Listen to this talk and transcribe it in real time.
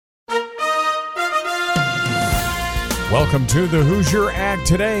Welcome to the Hoosier Ag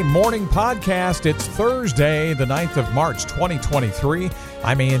Today morning podcast. It's Thursday, the 9th of March, 2023.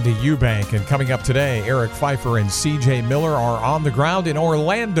 I'm Andy Eubank, and coming up today, Eric Pfeiffer and CJ Miller are on the ground in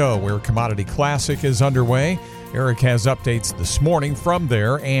Orlando, where Commodity Classic is underway. Eric has updates this morning from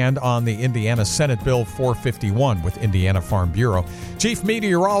there and on the Indiana Senate Bill 451 with Indiana Farm Bureau. Chief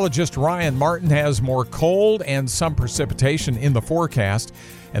Meteorologist Ryan Martin has more cold and some precipitation in the forecast.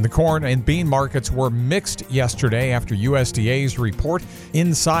 And the corn and bean markets were mixed yesterday after USDA's report.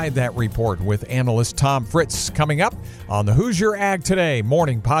 Inside that report with analyst Tom Fritz coming up on the Hoosier Ag Today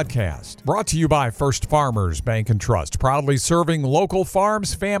morning podcast. Brought to you by First Farmers Bank and Trust, proudly serving local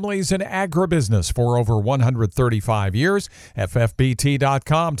farms, families, and agribusiness for over 135 years.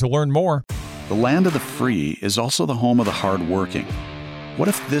 FFBT.com to learn more. The land of the free is also the home of the hardworking. What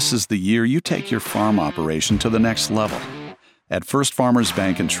if this is the year you take your farm operation to the next level? At First Farmers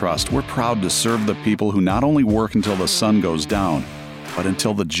Bank and Trust, we're proud to serve the people who not only work until the sun goes down, but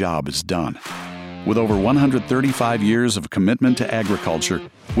until the job is done. With over 135 years of commitment to agriculture,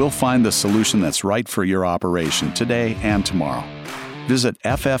 we'll find the solution that's right for your operation today and tomorrow. Visit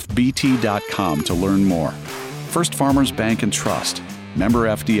ffbt.com to learn more. First Farmers Bank and Trust, member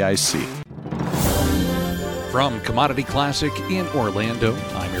FDIC. From Commodity Classic in Orlando,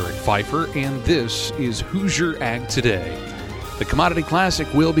 I'm Eric Pfeiffer, and this is Hoosier Ag Today. The Commodity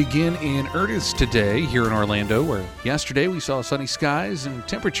Classic will begin in earnest today here in Orlando, where yesterday we saw sunny skies and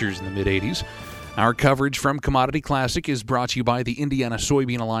temperatures in the mid-80s. Our coverage from Commodity Classic is brought to you by the Indiana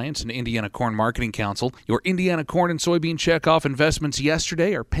Soybean Alliance and Indiana Corn Marketing Council. Your Indiana corn and soybean checkoff investments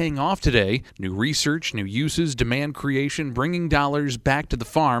yesterday are paying off today. New research, new uses, demand creation, bringing dollars back to the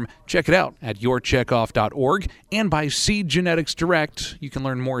farm. Check it out at yourcheckoff.org and by Seed Genetics Direct. You can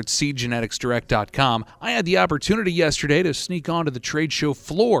learn more at seedgeneticsdirect.com. I had the opportunity yesterday to sneak onto the trade show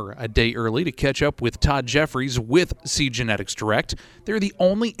floor a day early to catch up with Todd Jeffries with Seed Genetics Direct. They're the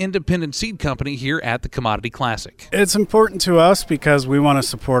only independent seed company here at the Commodity Classic. It's important to us because we want to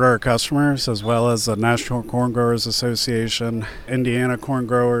support our customers as well as the National Corn Growers Association, Indiana Corn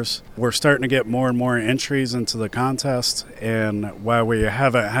Growers. We're starting to get more and more entries into the contest, and while we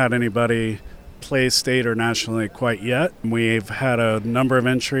haven't had anybody play state or nationally quite yet, we've had a number of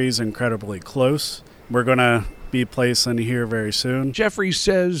entries incredibly close. We're going to be placing here very soon. Jeffrey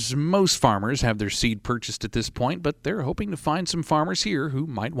says most farmers have their seed purchased at this point, but they're hoping to find some farmers here who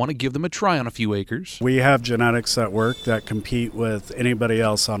might want to give them a try on a few acres. We have genetics that work that compete with anybody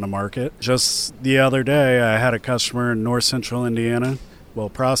else on the market. Just the other day, I had a customer in north central Indiana, well,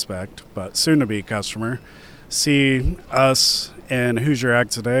 prospect, but soon-to-be customer, see us in Hoosier Ag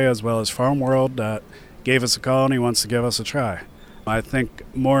Today as well as Farm World that gave us a call and he wants to give us a try. I think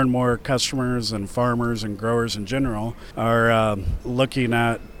more and more customers and farmers and growers in general are looking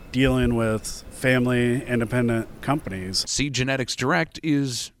at dealing with family independent companies. Seed Genetics Direct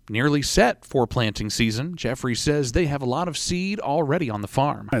is nearly set for planting season. Jeffrey says they have a lot of seed already on the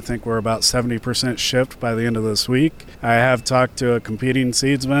farm. I think we're about 70% shipped by the end of this week. I have talked to a competing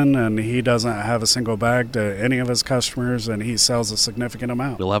seedsman, and he doesn't have a single bag to any of his customers, and he sells a significant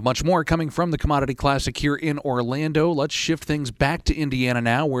amount. We'll have much more coming from the Commodity Classic here in Orlando. Let's shift things back to Indiana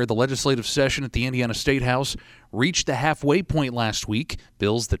now, where the legislative session at the Indiana State House reached the halfway point last week.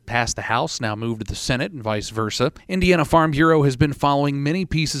 Bills that passed the House now move to the Senate and vice versa. Indiana Farm Bureau has been following many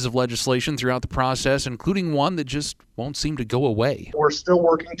pieces of legislation throughout the process, including one that just won't seem to go away. We're still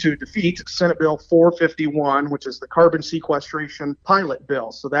working to defeat Senate Bill 451, which is the carbon sequestration pilot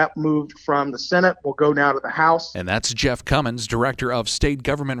bill. So that moved from the Senate, will go now to the House. And that's Jeff Cummins, Director of State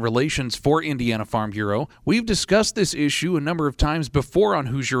Government Relations for Indiana Farm Bureau. We've discussed this issue a number of times before on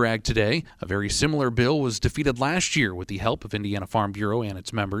Hoosier Ag Today. A very similar bill was defeated last year with the help of Indiana Farm Bureau and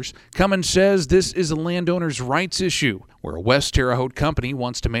its members. Cummins says this is a landowner's rights issue, where a West Terre Haute company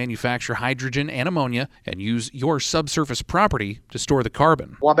wants to manufacture hydrogen and ammonia and use your subsurface property to store the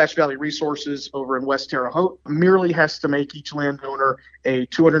carbon. Wabash Valley Resources over in West Terre Haute merely has to make each landowner a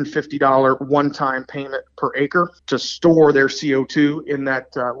 $250 one-time payment per acre to store their CO2 in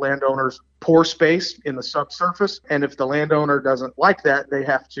that landowner's pore space in the subsurface. And if the landowner doesn't like that, they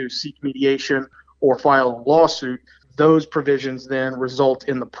have to seek mediation or file a lawsuit. Those provisions then result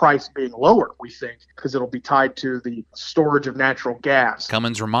in the price being lower, we think, because it'll be tied to the storage of natural gas.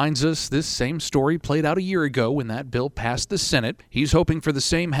 Cummins reminds us this same story played out a year ago when that bill passed the Senate. He's hoping for the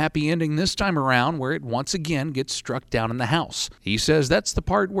same happy ending this time around, where it once again gets struck down in the House. He says that's the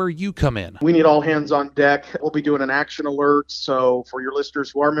part where you come in. We need all hands on deck. We'll be doing an action alert. So for your listeners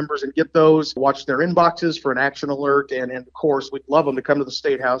who are members and get those, watch their inboxes for an action alert. And of course, we'd love them to come to the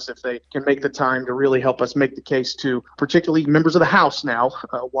State House if they can make the time to really help us make the case to to particularly members of the House now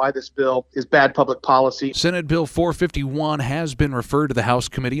why this bill is bad public policy. Senate Bill 451 has been referred to the House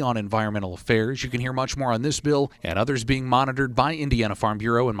Committee on Environmental Affairs. You can hear much more on this bill and others being monitored by Indiana Farm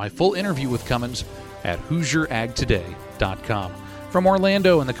Bureau in my full interview with Cummins at HoosierAgToday.com. From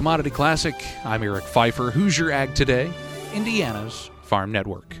Orlando and the Commodity Classic, I'm Eric Pfeiffer, Hoosier Ag Today, Indiana's Farm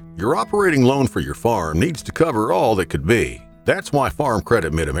Network. Your operating loan for your farm needs to cover all that could be. That's why Farm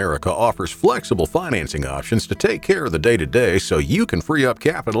Credit Mid-America offers flexible financing options to take care of the day-to-day so you can free up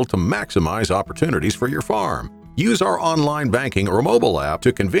capital to maximize opportunities for your farm. Use our online banking or mobile app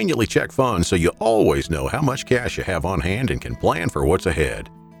to conveniently check funds so you always know how much cash you have on hand and can plan for what's ahead.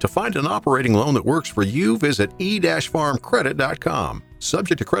 To find an operating loan that works for you, visit e-farmcredit.com.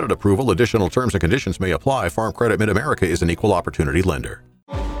 Subject to credit approval, additional terms and conditions may apply. Farm Credit Mid-America is an equal opportunity lender.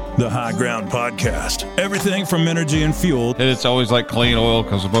 The High Ground Podcast. Everything from energy and fuel. And it's always like clean oil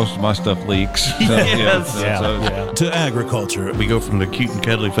because most of my stuff leaks. So, yes. To agriculture. We go from the cute and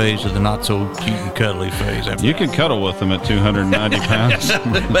cuddly phase to the not so cute and cuddly phase. You can cuddle with them at 290 pounds.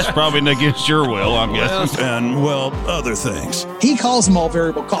 It's probably against your will, I'm guessing. And, well, other things. He calls them all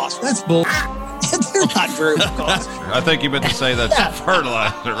variable costs. That's bull. They're not variable costs. I think you meant to say that's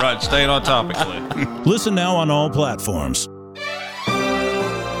fertilizer, right? Staying on topic. Listen now on all platforms.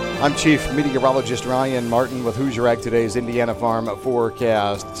 I'm Chief Meteorologist Ryan Martin with Hoosier Ag Today's Indiana Farm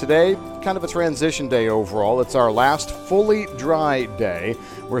Forecast. Today, kind of a transition day overall. It's our last fully dry day.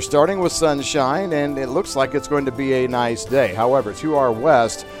 We're starting with sunshine, and it looks like it's going to be a nice day. However, to our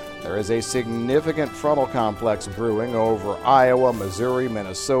west, there is a significant frontal complex brewing over Iowa, Missouri,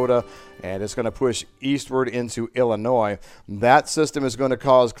 Minnesota, and it's going to push eastward into Illinois. That system is going to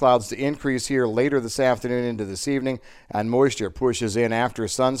cause clouds to increase here later this afternoon into this evening, and moisture pushes in after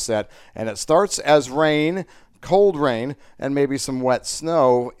sunset. And it starts as rain, cold rain, and maybe some wet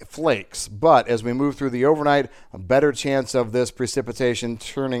snow flakes. But as we move through the overnight, a better chance of this precipitation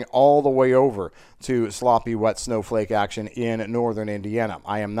turning all the way over to sloppy wet snowflake action in northern Indiana.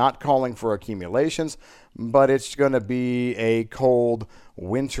 I am not calling for accumulations, but it's going to be a cold,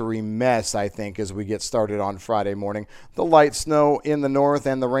 wintry mess, I think, as we get started on Friday morning. The light snow in the north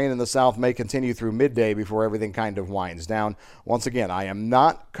and the rain in the south may continue through midday before everything kind of winds down. Once again, I am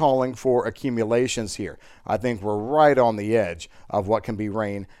not calling for accumulations here. I think we're right on the edge of what can be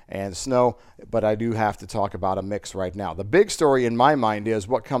rain and snow, but I do have to talk about a mix right now. The big story in my mind is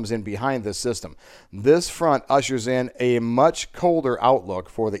what comes in behind this system. This front ushers in a much colder outlook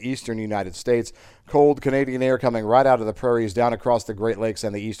for the eastern United States. Cold Canadian air coming right out of the prairies down across the Great Lakes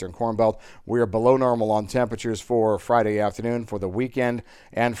and the eastern Corn Belt. We are below normal on temperatures for Friday afternoon, for the weekend,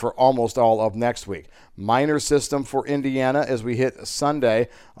 and for almost all of next week. Minor system for Indiana as we hit Sunday.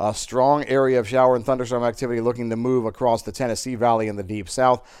 A strong area of shower and thunderstorm activity looking to move across the Tennessee Valley in the deep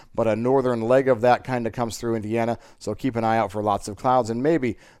south, but a northern leg of that kind of comes through Indiana, so keep an eye out for lots of clouds and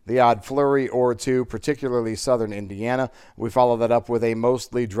maybe the odd flurry or two, particularly southern Indiana. We follow that up with a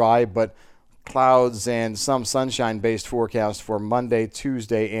mostly dry but clouds and some sunshine-based forecast for Monday,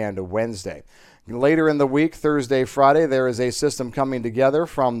 Tuesday, and Wednesday. Later in the week, Thursday, Friday, there is a system coming together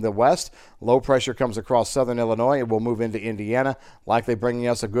from the west. Low pressure comes across southern Illinois. It will move into Indiana, likely bringing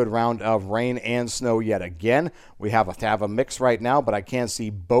us a good round of rain and snow yet again. We have to have a mix right now, but I can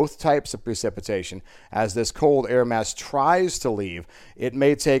see both types of precipitation as this cold air mass tries to leave. It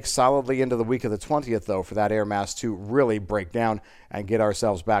may take solidly into the week of the 20th, though, for that air mass to really break down and get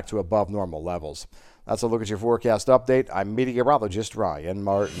ourselves back to above normal levels. That's a look at your forecast update. I'm meteorologist Ryan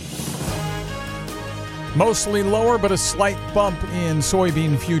Martin. Mostly lower, but a slight bump in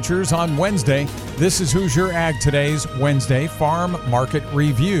soybean futures on Wednesday. This is Hoosier Ag Today's Wednesday Farm Market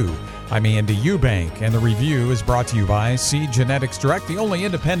Review. I'm Andy Eubank, and the review is brought to you by Seed Genetics Direct, the only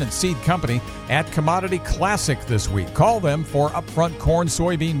independent seed company at Commodity Classic this week. Call them for upfront corn,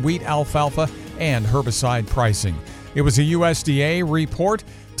 soybean, wheat, alfalfa, and herbicide pricing. It was a USDA report.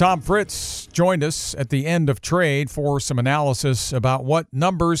 Tom Fritz joined us at the end of trade for some analysis about what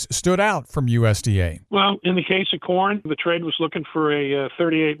numbers stood out from USDA. Well, in the case of corn, the trade was looking for a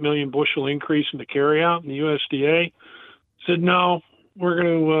 38 million bushel increase in the carryout, and the USDA said, no, we're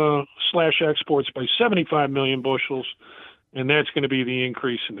going to slash exports by 75 million bushels, and that's going to be the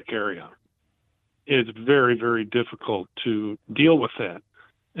increase in the carryout. It's very, very difficult to deal with that.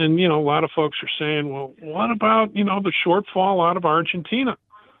 And, a lot of folks are saying, well, what about, the shortfall out of Argentina?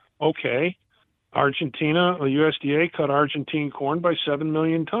 Okay, Argentina, the USDA cut Argentine corn by 7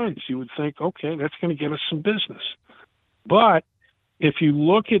 million tons. You would think, okay, that's going to get us some business. But if you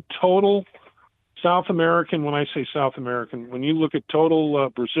look at total South American, when I say South American, when you look at total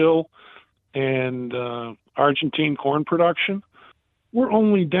Brazil and Argentine corn production, we're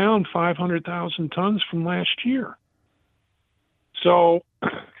only down 500,000 tons from last year. So,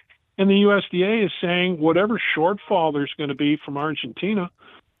 and the USDA is saying whatever shortfall there's going to be from Argentina,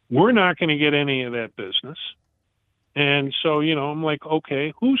 we're not going to get any of that business. And so, I'm like,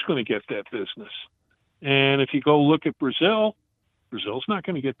 okay, who's going to get that business? And if you go look at Brazil's not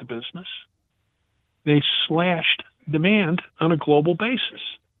going to get the business. They slashed demand on a global basis.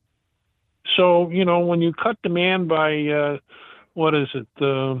 So, when you cut demand by,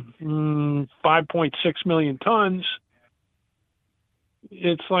 5.6 million tons,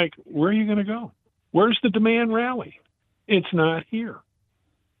 it's like, where are you going to go? Where's the demand rally? It's not here.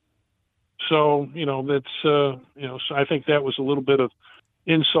 So, that's, so I think that was a little bit of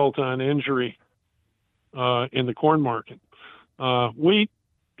insult on injury in the corn market. Wheat,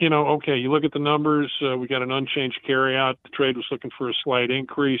 okay, you look at the numbers, we got an unchanged carryout. The trade was looking for a slight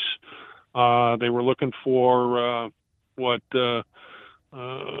increase. They were looking for, what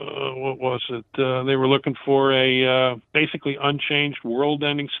was it? They were looking for a basically unchanged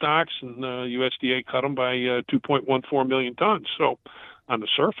world-ending stocks, and USDA cut them by 2.14 million tons. So on the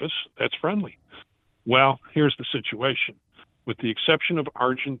surface, that's friendly. Well, here's the situation. With the exception of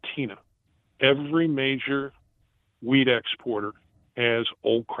Argentina, every major wheat exporter has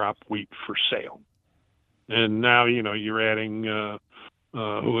old crop wheat for sale. And now, you're adding,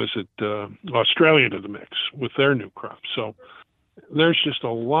 Australia to the mix with their new crop. So there's just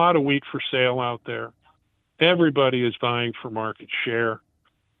a lot of wheat for sale out there. Everybody is vying for market share.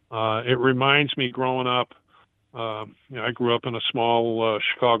 It reminds me growing up, I grew up in a small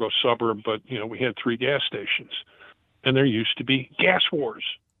Chicago suburb, but, we had 3 gas stations. And there used to be gas wars.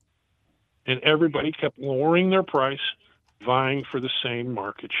 And everybody kept lowering their price, vying for the same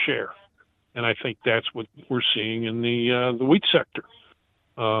market share. And I think that's what we're seeing in the wheat sector.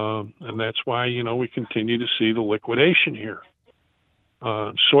 And that's why, we continue to see the liquidation here.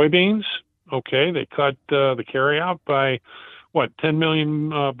 Soybeans, okay, they cut the carryout by, 10 million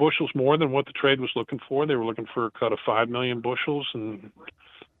bushels more than what the trade was looking for. They were looking for a cut of 5 million bushels, and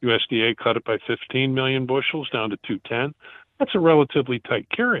USDA cut it by 15 million bushels down to 210. That's a relatively tight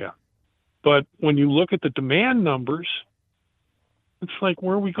carryout. But when you look at the demand numbers, it's like,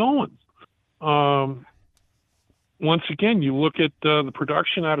 where are we going? Once again, you look at the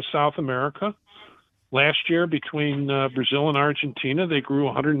production out of South America. Last year, between Brazil and Argentina, they grew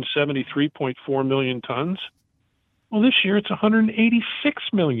 173.4 million tons. Well, this year it's 186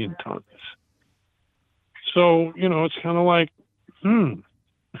 million tons. So, it's kind of like,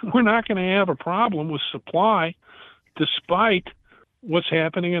 we're not going to have a problem with supply despite what's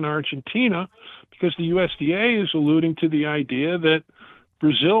happening in Argentina, because the USDA is alluding to the idea that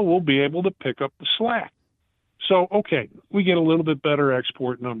Brazil will be able to pick up the slack. So, okay, we get a little bit better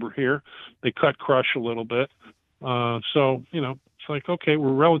export number here. They cut crush a little bit. So, it's like, okay,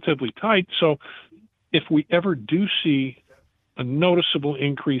 we're relatively tight. So if we ever do see a noticeable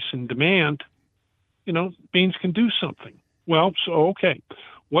increase in demand, beans can do something. Well, so, okay,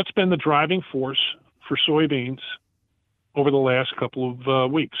 what's been the driving force for soybeans over the last couple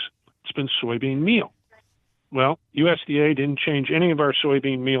of weeks? It's been soybean meal. Well, USDA didn't change any of our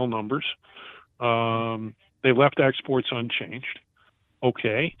soybean meal numbers. They left exports unchanged.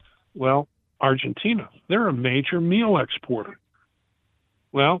 Okay, well, Argentina, they're a major meal exporter.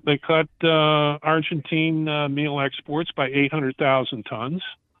 Well, they cut Argentine meal exports by 800,000 tons.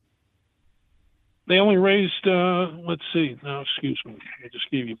 They only raised, excuse me, I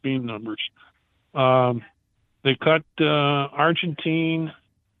just gave you bean numbers. They cut Argentine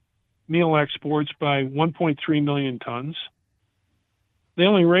meal exports by 1.3 million tons. They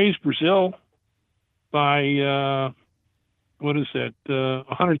only raised Brazil by,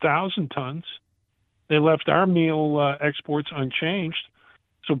 100,000 tons. They left our meal exports unchanged.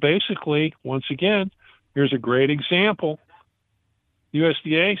 So basically, once again, here's a great example.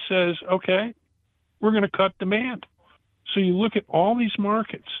 USDA says, okay, we're going to cut demand. So you look at all these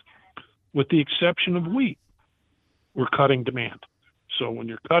markets, with the exception of wheat, we're cutting demand. So when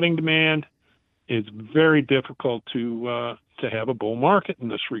you're cutting demand, it's very difficult to have a bull market in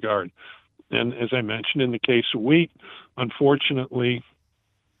this regard. And as I mentioned, in the case of wheat, unfortunately,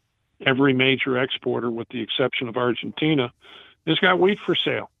 every major exporter, with the exception of Argentina, has got wheat for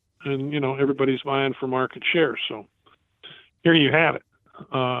sale. And, everybody's vying for market share. So here you have it.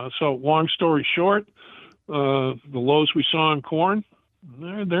 So long story short, the lows we saw in corn,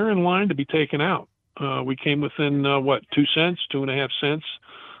 they're in line to be taken out. We came within, 2 cents, 2.5 cents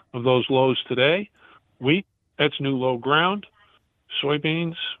of those lows today. Wheat, that's new low ground.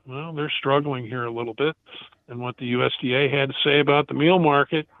 Soybeans, well, they're struggling here a little bit. And what the USDA had to say about the meal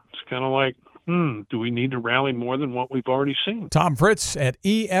market, it's kind of like, do we need to rally more than what we've already seen? Tom Fritz at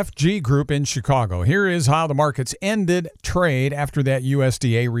EFG Group in Chicago. Here is how the markets ended trade after that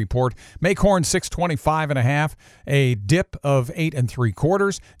USDA report. May corn 625.5, a dip of 8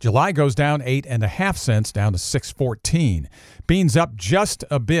 3/4. July goes down 8.5 cents, down to 614. Beans up just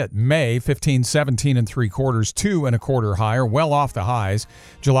a bit. May 1517 3/4, 2 1/4 higher, well off the highs.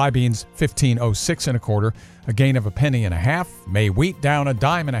 July beans 1506 1/4, a gain of 1.5 pennies. May wheat down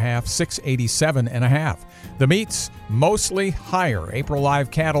 $1.50, 687.5. The meats mostly higher. April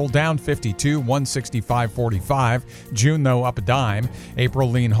live cattle down 52, 165.45. June though up a dime. April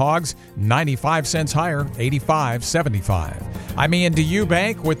lean hogs 95 cents higher, 85.75. I'm Ian D.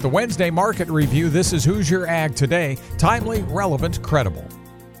 Eubank with the Wednesday market review. This is Hoosier Ag Today. Timely, relevant, credible.